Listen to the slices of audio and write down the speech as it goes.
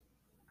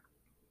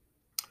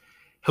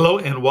Hello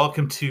and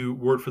welcome to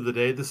Word for the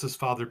Day. This is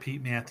Father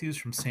Pete Matthews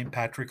from St.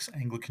 Patrick's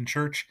Anglican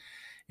Church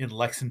in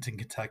Lexington,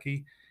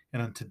 Kentucky.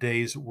 And on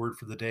today's Word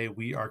for the Day,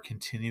 we are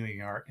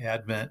continuing our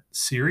Advent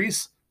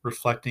series,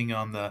 reflecting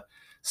on the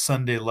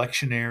Sunday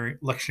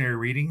lectionary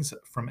readings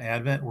from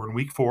Advent. We're in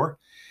week 4,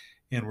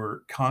 and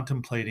we're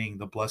contemplating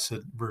the Blessed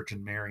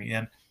Virgin Mary.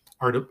 And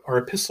our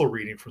epistle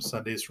reading from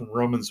Sunday is from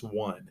Romans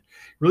 1. It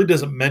really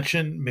doesn't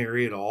mention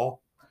Mary at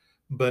all,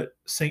 but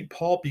St.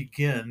 Paul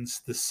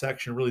begins this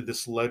section, really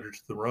this letter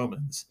to the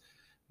Romans,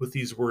 with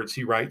these words.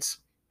 He writes,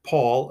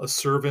 Paul, a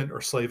servant or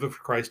slave of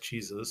Christ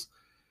Jesus,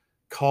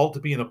 called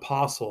to be an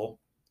apostle,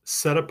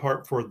 set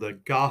apart for the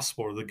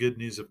gospel or the good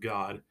news of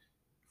God.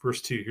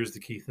 Verse 2, here's the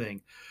key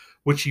thing,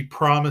 which he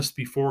promised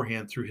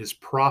beforehand through his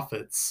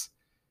prophets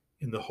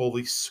in the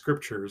Holy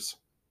Scriptures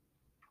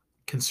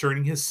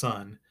concerning his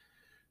Son,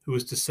 who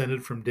was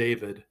descended from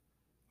David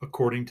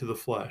according to the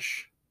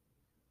flesh.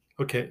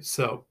 Okay,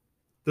 so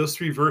those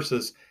 3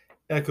 verses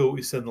echo what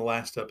we said in the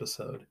last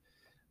episode,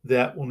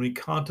 that when we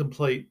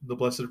contemplate the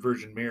Blessed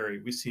Virgin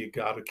Mary, we see a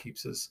God who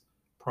keeps his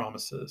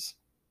promises.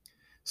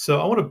 So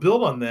I want to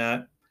build on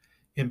that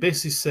and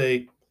basically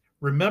say,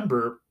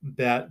 remember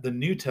that the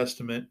New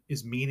Testament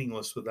is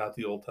meaningless without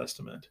the Old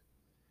Testament.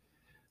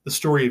 The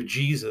story of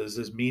Jesus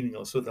is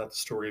meaningless without the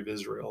story of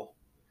Israel.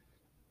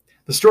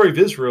 The story of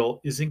Israel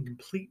is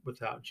incomplete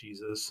without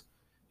Jesus,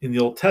 and the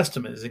Old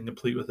Testament is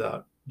incomplete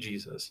without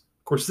Jesus.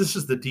 Of course, this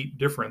is the deep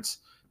difference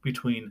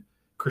between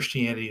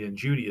Christianity and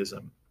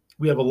Judaism.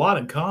 We have a lot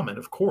in common,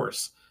 of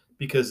course,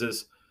 because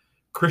as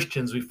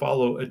Christians, we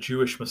follow a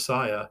Jewish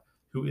Messiah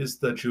who is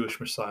the Jewish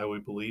Messiah, we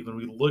believe, and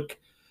we look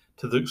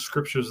to the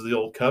scriptures of the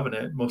Old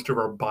Covenant. Most of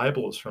our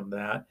Bible is from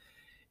that,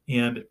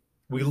 and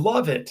we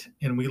love it,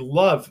 and we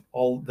love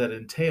all that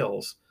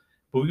entails,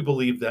 but we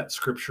believe that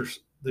scriptures,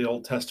 the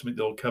Old Testament,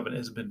 the Old Covenant,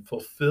 has been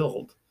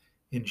fulfilled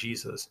in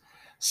Jesus.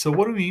 So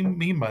what do we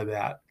mean by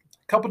that?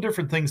 A couple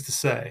different things to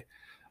say.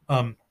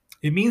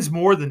 It means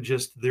more than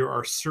just there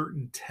are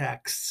certain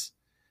texts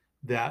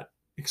that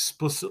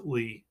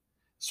explicitly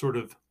sort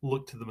of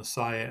look to the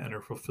Messiah and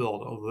are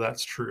fulfilled, although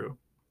that's true.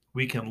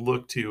 We can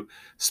look to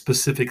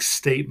specific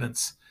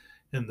statements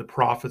in the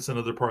prophets and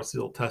other parts of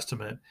the Old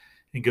Testament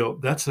and go,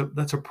 that's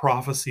a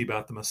prophecy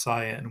about the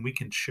Messiah, and we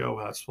can show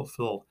how it's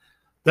fulfilled.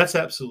 That's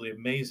absolutely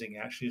amazing.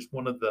 Actually, it's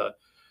one of the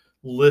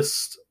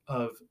list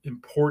of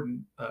important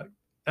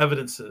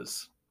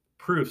evidences,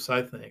 proofs,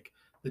 I think,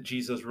 that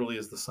Jesus really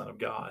is the Son of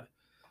God,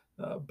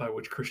 by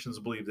which Christians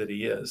believe that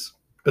he is.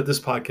 But this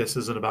podcast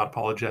isn't about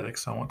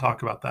apologetics, so I won't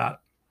talk about that.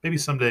 Maybe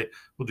someday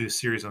we'll do a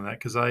series on that,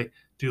 because I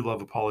do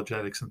love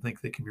apologetics and think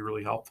they can be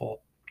really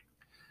helpful.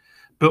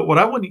 But what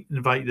I want to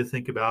invite you to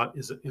think about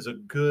is a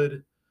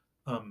good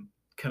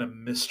kind of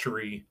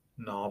mystery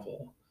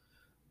novel.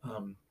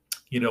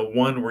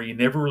 One where you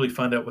never really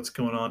find out what's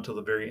going on till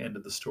the very end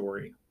of the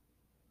story.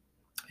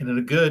 And in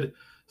a good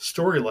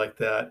story like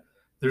that,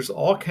 there's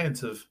all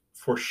kinds of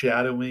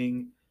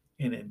foreshadowing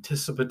and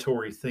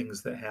anticipatory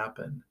things that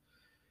happen.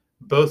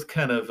 Both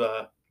kind of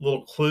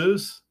little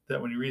clues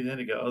that when you read the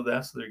end, you go, oh,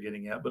 that's what they're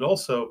getting at. But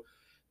also,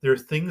 there are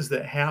things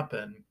that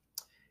happen, and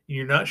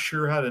you're not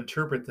sure how to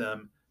interpret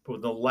them. But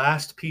when the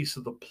last piece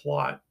of the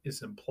plot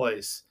is in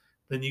place,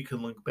 then you can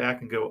look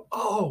back and go,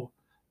 oh,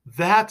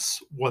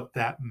 that's what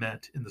that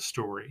meant in the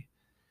story.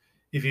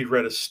 If you've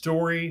read a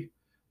story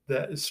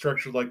that is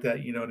structured like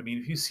that, you know what I mean?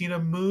 If you've seen a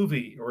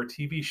movie or a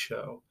TV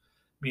show,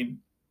 I mean,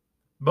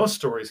 most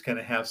stories kind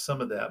of have some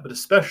of that, but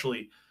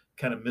especially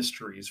kind of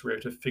mysteries where you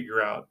have to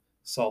figure out,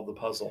 solve the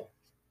puzzle.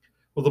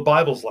 Well, the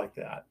Bible's like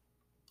that,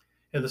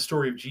 and the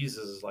story of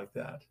Jesus is like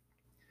that.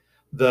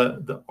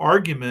 The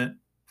argument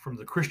from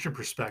the Christian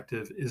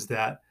perspective is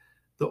that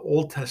the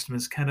Old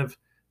Testament is kind of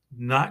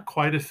not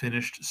quite a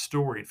finished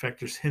story. In fact,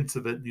 there's hints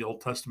of it in the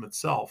Old Testament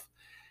itself.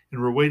 And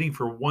we're waiting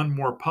for one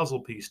more puzzle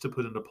piece to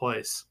put into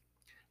place.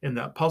 And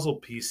that puzzle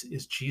piece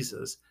is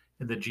Jesus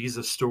and the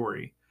Jesus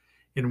story.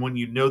 And when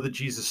you know the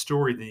Jesus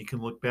story, then you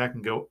can look back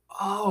and go,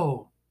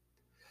 oh,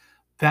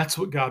 that's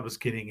what God was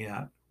getting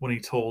at when he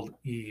told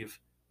Eve,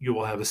 you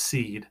will have a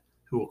seed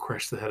who will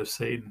crush the head of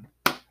Satan.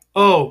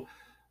 Oh,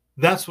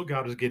 that's what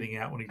God was getting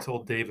at when he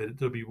told David,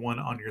 there'll be one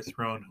on your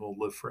throne who will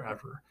live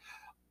forever.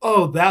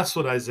 Oh, that's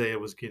what Isaiah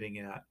was getting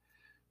at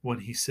when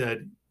he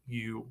said,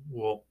 a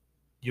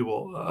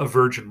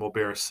virgin will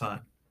bear a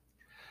son.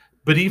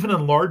 But even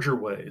in larger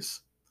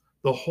ways,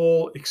 the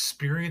whole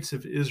experience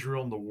of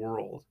Israel in the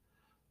world,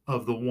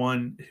 of the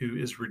one who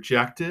is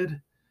rejected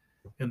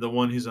and the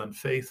one who's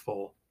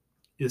unfaithful,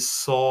 is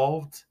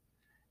solved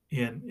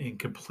and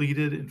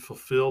completed and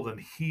fulfilled and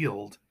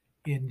healed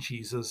in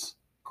Jesus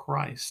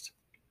Christ.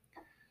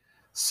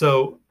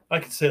 So I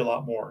could say a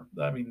lot more.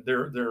 I mean,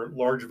 there are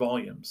large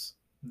volumes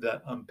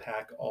that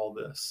unpack all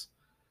this.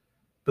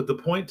 But the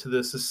point to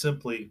this is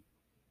simply,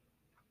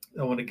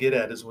 I want to get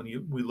at is when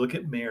we look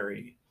at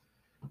Mary,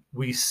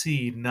 we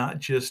see not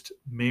just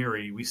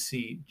Mary, we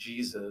see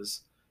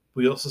Jesus.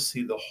 We also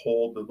see the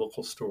whole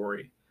biblical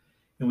story.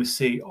 And we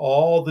see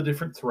all the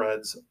different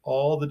threads,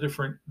 all the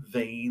different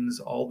veins,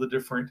 all the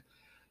different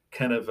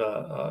kind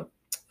of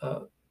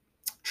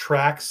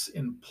tracks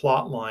and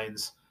plot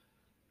lines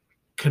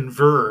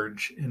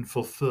converge and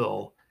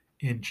fulfill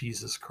in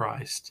Jesus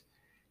Christ.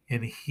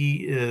 And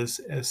he is,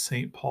 as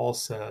St. Paul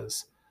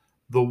says,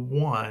 the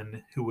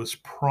one who was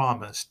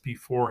promised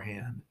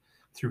beforehand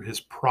through his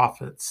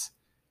prophets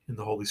in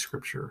the Holy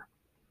Scripture.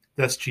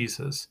 That's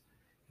Jesus.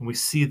 And we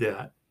see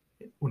that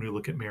when we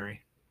look at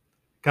Mary.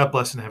 God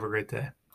bless and have a great day.